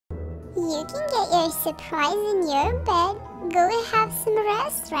You can get your surprise in your bed. Go and have some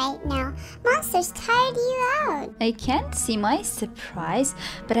rest right now. Monsters tired you out. I can't see my surprise,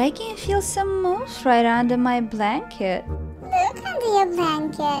 but I can feel some moves right under my blanket. Look under your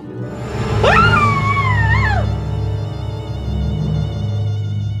blanket.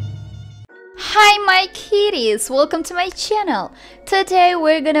 Hi my kitties, welcome to my channel. Today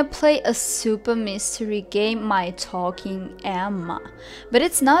we're gonna play a super mystery game, My Talking Emma. But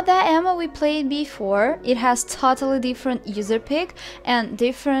it's not that Emma we played before, it has totally different user pick and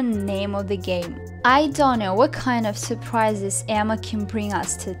different name of the game. I don't know what kind of surprises Emma can bring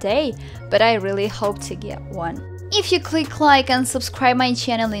us today, but I really hope to get one. If you click like and subscribe my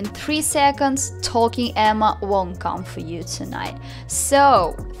channel in 3 seconds, Talking Emma won't come for you tonight.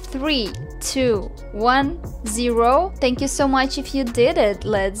 So 3, 2, 1, 0. Thank you so much if you did it.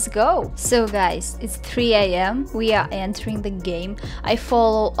 Let's go. So guys, it's 3 AM. We are entering the game. I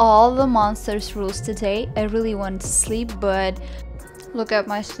follow all the monsters rules today. I really want to sleep, but look at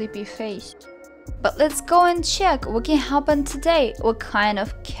my sleepy face. But let's go and check what can happen today, what kind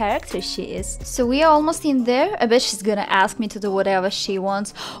of character she is. So we are almost in there. I bet she's gonna ask me to do whatever she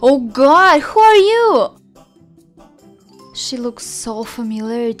wants. Oh god, who are you? She looks so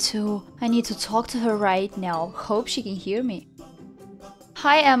familiar too. I need to talk to her right now. Hope she can hear me.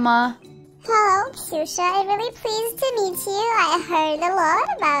 Hi Emma. Hello, Kyusha. I'm really pleased to meet you. I heard a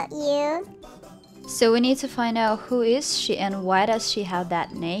lot about you. So we need to find out who is she and why does she have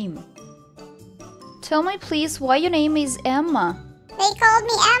that name. Tell me please why your name is Emma. They called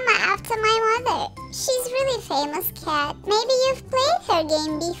me Emma after my mother. She's really famous cat. Maybe you've played her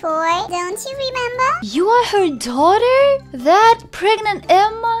game before, don't you remember? You are her daughter? That pregnant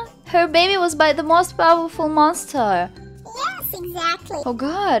Emma? Her baby was by the most powerful monster. Yes, exactly. Oh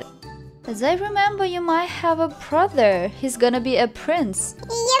god. As I remember, you might have a brother. He's gonna be a prince.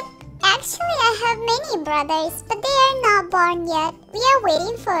 Yep. Actually, I have many brothers, but they are not born yet. We are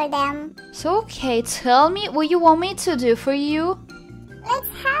waiting for them. So okay, tell me what you want me to do for you. Let's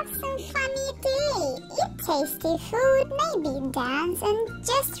have some funny day. Eat tasty food, maybe dance and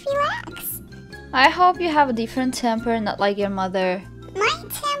just relax. I hope you have a different temper, not like your mother. My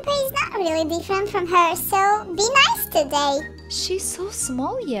temper is not really different from her, so be nice today. She's so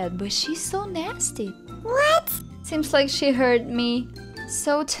small yet, but she's so nasty. What? Seems like she heard me.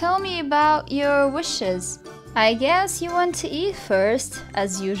 So tell me about your wishes. I guess you want to eat first,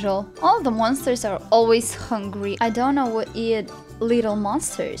 as usual. All the monsters are always hungry. I don't know what eat little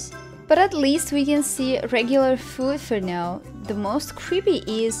monsters. But at least we can see regular food for now. The most creepy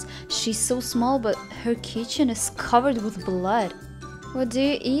is she's so small but her kitchen is covered with blood. What do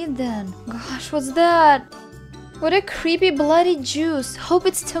you eat then? Gosh, what's that? What a creepy bloody juice. Hope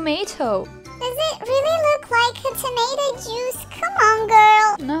it's tomato. Does it really look like a tomato juice? Come on,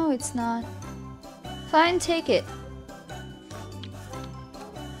 girl. No, it's not. Fine, take it.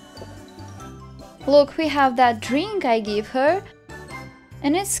 Look, we have that drink I give her.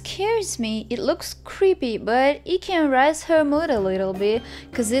 And it scares me. It looks creepy, but it can raise her mood a little bit,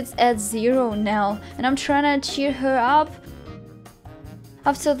 cause it's at 0 now, and I'm trying to cheer her up.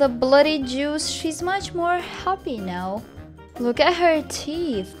 After the bloody juice, she's much more happy now. Look at her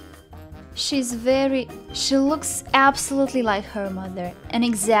teeth. She looks absolutely like her mother. An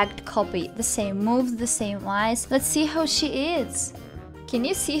exact copy. The same moves, the same eyes. Let's see how she is. Can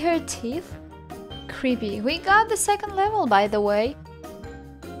you see her teeth? Creepy. We got the 2nd level, by the way.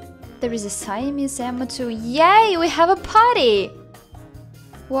 There is a Siamese Emma too. Yay, we have a party!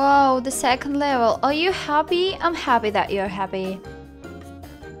 Wow, the 2nd level. Are you happy? I'm happy that you're happy.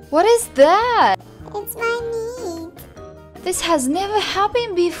 What is that? It's my meat. This has never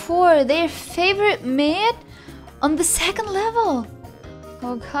happened before. Their favorite meat on the 2nd level.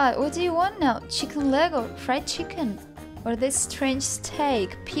 Oh god, what do you want now? Chicken leg or fried chicken? Or this strange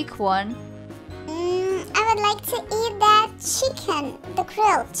steak? Pick one. I would like to eat that chicken. The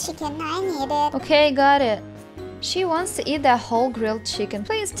grilled chicken. I need it. Okay, got it. She wants to eat that whole grilled chicken.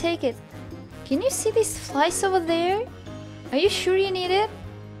 Please take it. Can you see these flies over there? Are you sure you need it?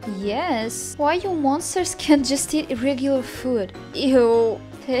 Yes. Why you monsters can't just eat regular food? Ew.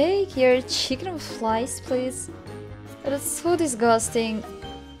 Take your chicken with flies, please. That's so disgusting.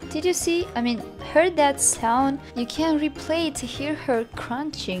 Did you see? Heard that sound? You can replay it to hear her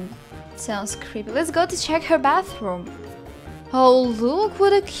crunching. Sounds creepy. Let's go to check her bathroom. Oh, look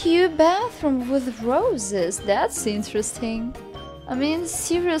what a cute bathroom with roses. That's interesting.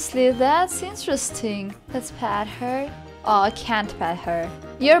 Seriously, that's interesting. Let's pat her. Oh, I can't pet her.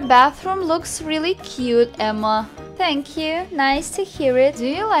 Your bathroom looks really cute, Emma. Thank you. Nice to hear it. Do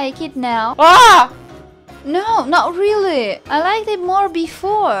you like it now? Ah! No, not really. I liked it more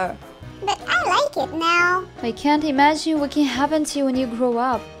before. but I like it now. I can't imagine what can happen to you when you grow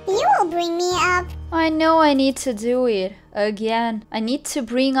up. You will bring me up. I know I need to do it. Again, I need to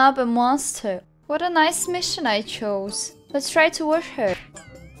bring up a monster. What a nice mission I chose. Let's try to wash her.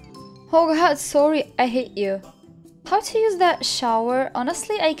 Oh god, sorry, I hate you. How to use that shower?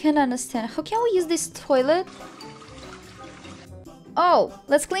 Honestly, I can't understand. How can we use this toilet? Oh,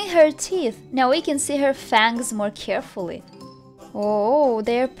 let's clean her teeth. Now we can see her fangs more carefully. Oh,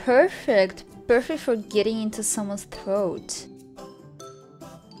 they're perfect. Perfect for getting into someone's throat.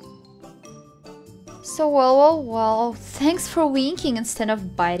 So well, thanks for winking instead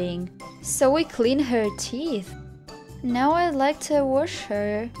of biting. So we clean her teeth. Now I'd like to wash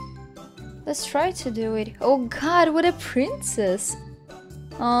her. Let's try to do it. Oh god, what a princess!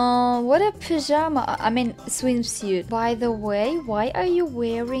 What a swimsuit. By the way, why are you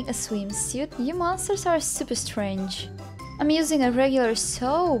wearing a swimsuit? You monsters are super strange. I'm using a regular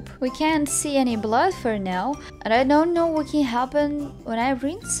soap. We can't see any blood for now, and I don't know what can happen when I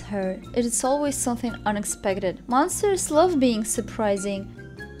rinse her. It's always something unexpected. Monsters love being surprising.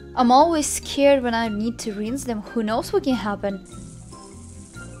 I'm always scared when I need to rinse them. Who knows what can happen?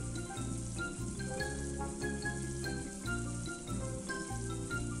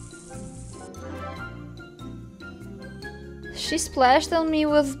 She splashed on me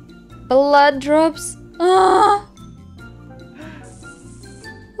with blood drops. Ah!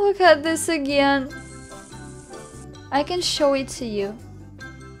 Look at this again. I can show it to you.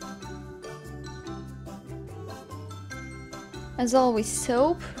 As always,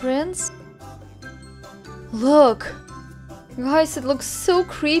 soap, rinse. Look! Guys, it looks so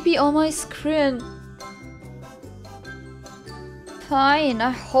creepy on my screen. Fine, I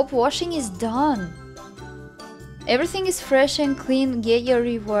hope washing is done. Everything is fresh and clean, get your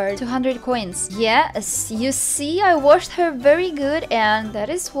reward. 200 coins. Yes, you see, I washed her very good and that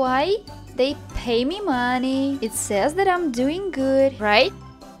is why they pay me money. It says that I'm doing good, right?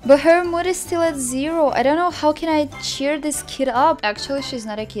 But her mood is still at 0. I don't know how can I cheer this kid up. Actually, she's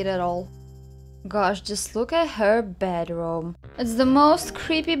not a kid at all. Gosh, just look at her bedroom. It's the most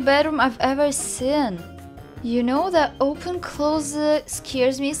creepy bedroom I've ever seen. You know, that open closet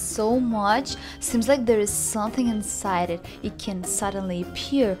scares me so much. Seems like there is something inside it. It can suddenly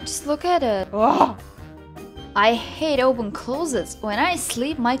appear. Just look at it. Ugh. I hate open closets. When I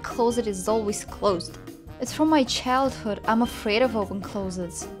sleep, my closet is always closed. It's from my childhood. I'm afraid of open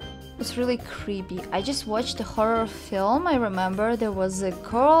closets. It's really creepy. I just watched a horror film. I remember there was a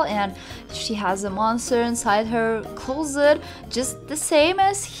girl and she has a monster inside her closet, just the same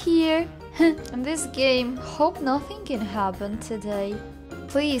as here. In this game, hope nothing can happen today.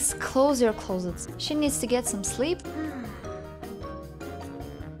 Please close your closets. She needs to get some sleep.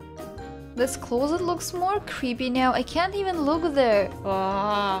 This closet looks more creepy now. I can't even look there.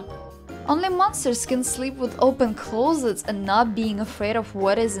 Only monsters can sleep with open closets and not being afraid of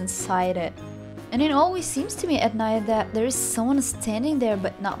what is inside it. And it always seems to me at night that there is someone standing there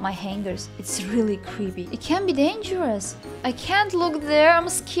but not my hangers. It's really creepy. It can be dangerous. I can't look there, I'm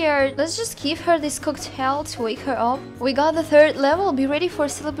scared. Let's just give her this cocktail to wake her up. We got the 3rd level, be ready for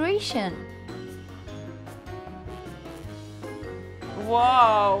celebration.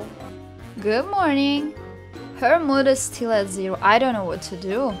 Wow. Good morning. Her mood is still at 0. I don't know what to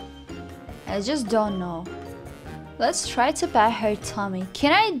do. I just don't know. Let's try to pat her tummy.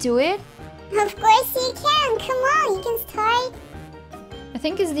 Can I do it? Of course you can. Come on, you can start. I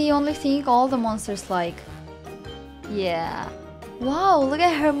think it's the only thing all the monsters like. Yeah. Wow, look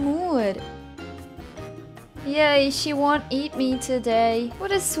at her mood. Yay, she won't eat me today.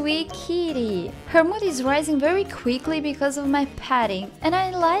 What a sweet kitty. Her mood is rising very quickly because of my patting, and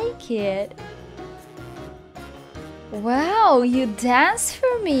I like it. Wow, you danced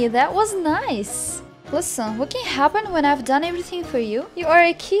for me. That was nice. Listen, what can happen when I've done everything for you? You are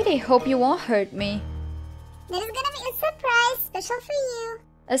a kitty, hope you won't hurt me. There's gonna be a surprise special for you.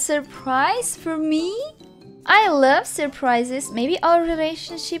 A surprise for me? I love surprises. Maybe our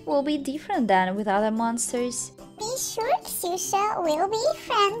relationship will be different than with other monsters. Be sure Ksusha will be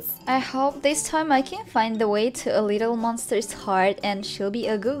friends. I hope this time I can find the way to a little monster's heart and she'll be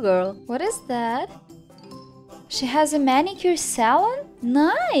a good girl. What is that? She has a manicure salon?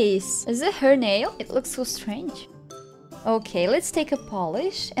 Nice! Is it her nail? It looks so strange. Okay, let's take a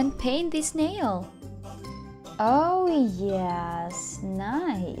polish and paint this nail. Oh yes,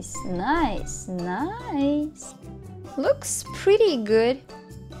 nice, nice, nice. Looks pretty good.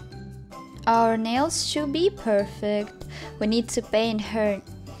 Our nails should be perfect. We need to paint her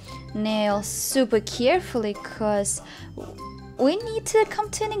nails super carefully because we need to come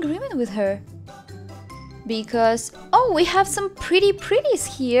to an agreement with her. Because, oh, we have some pretties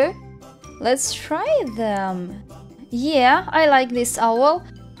here. Let's try them. Yeah, I like this owl.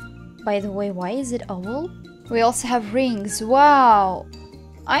 By the way, why is it owl? We also have rings. Wow.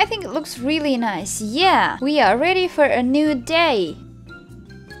 I think it looks really nice. Yeah, we are ready for a new day.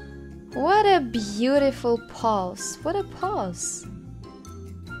 What a beautiful pose. What a pose.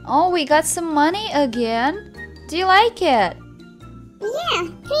 Oh, we got some money again. Do you like it? Yeah,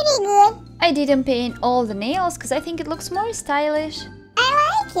 pretty good. I didn't paint all the nails because I think it looks more stylish.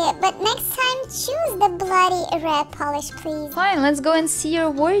 I like it, but next time choose the bloody red polish, please. Fine, let's go and see your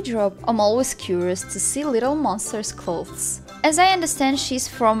wardrobe. I'm always curious to see Little Monster's clothes. As I understand, she's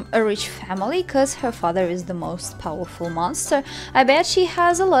from a rich family because her father is the most powerful monster. I bet she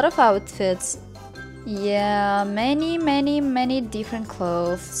has a lot of outfits. Yeah, many different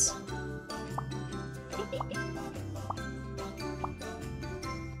clothes.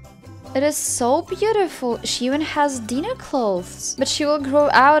 It is so beautiful. She even has dinner clothes. But she will grow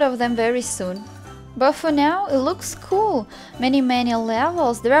out of them very soon. But for now, it looks cool. Many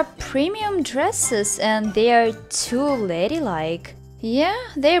levels. There are premium dresses and they are too ladylike. Yeah,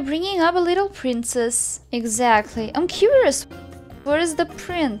 they are bringing up a little princess. Exactly. I'm curious. Where is the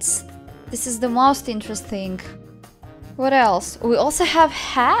prince? This is the most interesting. What else? We also have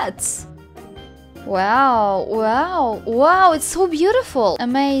hats. Wow, it's so beautiful.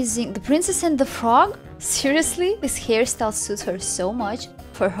 Amazing. The princess and the frog? Seriously? This hairstyle suits her so much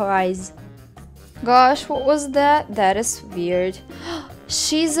for her eyes. Gosh, what was that? That is weird.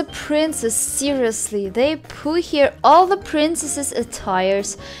 She's a princess, seriously. They put here all the princesses'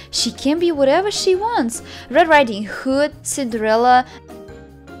 attires. She can be whatever she wants. Red Riding Hood, Cinderella,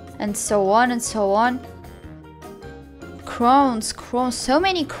 and so on and so on. Crowns, so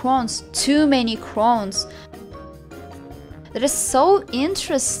many crowns, too many crowns. That is so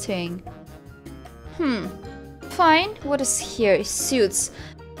interesting. Fine, what is here? Suits.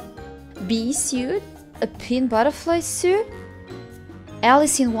 Bee suit? A pink butterfly suit?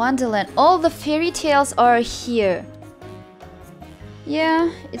 Alice in Wonderland. All the fairy tales are here.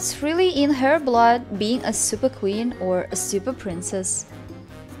 Yeah, it's really in her blood being a super queen or a super princess.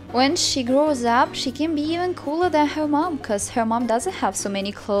 When she grows up, she can be even cooler than her mom, because her mom doesn't have so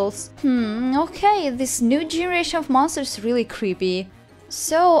many clothes. Okay, this new generation of monsters is really creepy.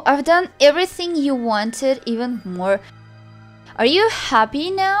 So, I've done everything you wanted, even more. Are you happy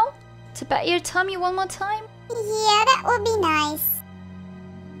now? To pat your tummy one more time? Yeah, that would be nice.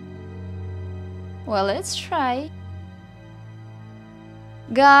 Well, let's try.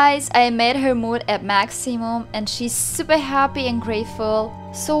 Guys, I made her mood at maximum and she's super happy and grateful.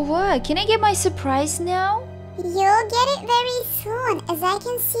 So what? Can I get my surprise now? You'll get it very soon, as I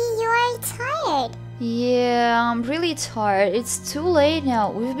can see you are tired. Yeah, I'm really tired. It's too late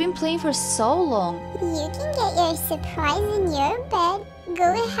now. We've been playing for so long. You can get your surprise in your bed. Go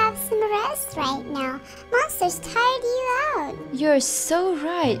and have some rest right now. Monsters tired you out. You're so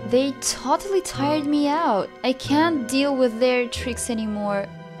right. They totally tired me out. I can't deal with their tricks anymore.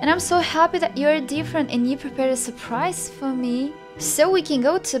 And I'm so happy that you're different and you prepared a surprise for me. So we can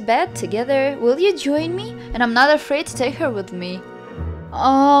go to bed together. Will you join me? And I'm not afraid to take her with me.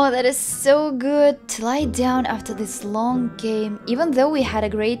 Oh, that is so good to lie down after this long game. Even though we had a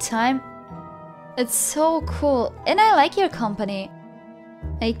great time, it's so cool. And I like your company.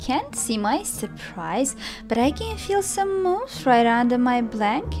 I can't see my surprise, but I can feel some moves right under my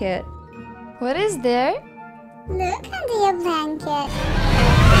blanket. What is there? Look under your blanket.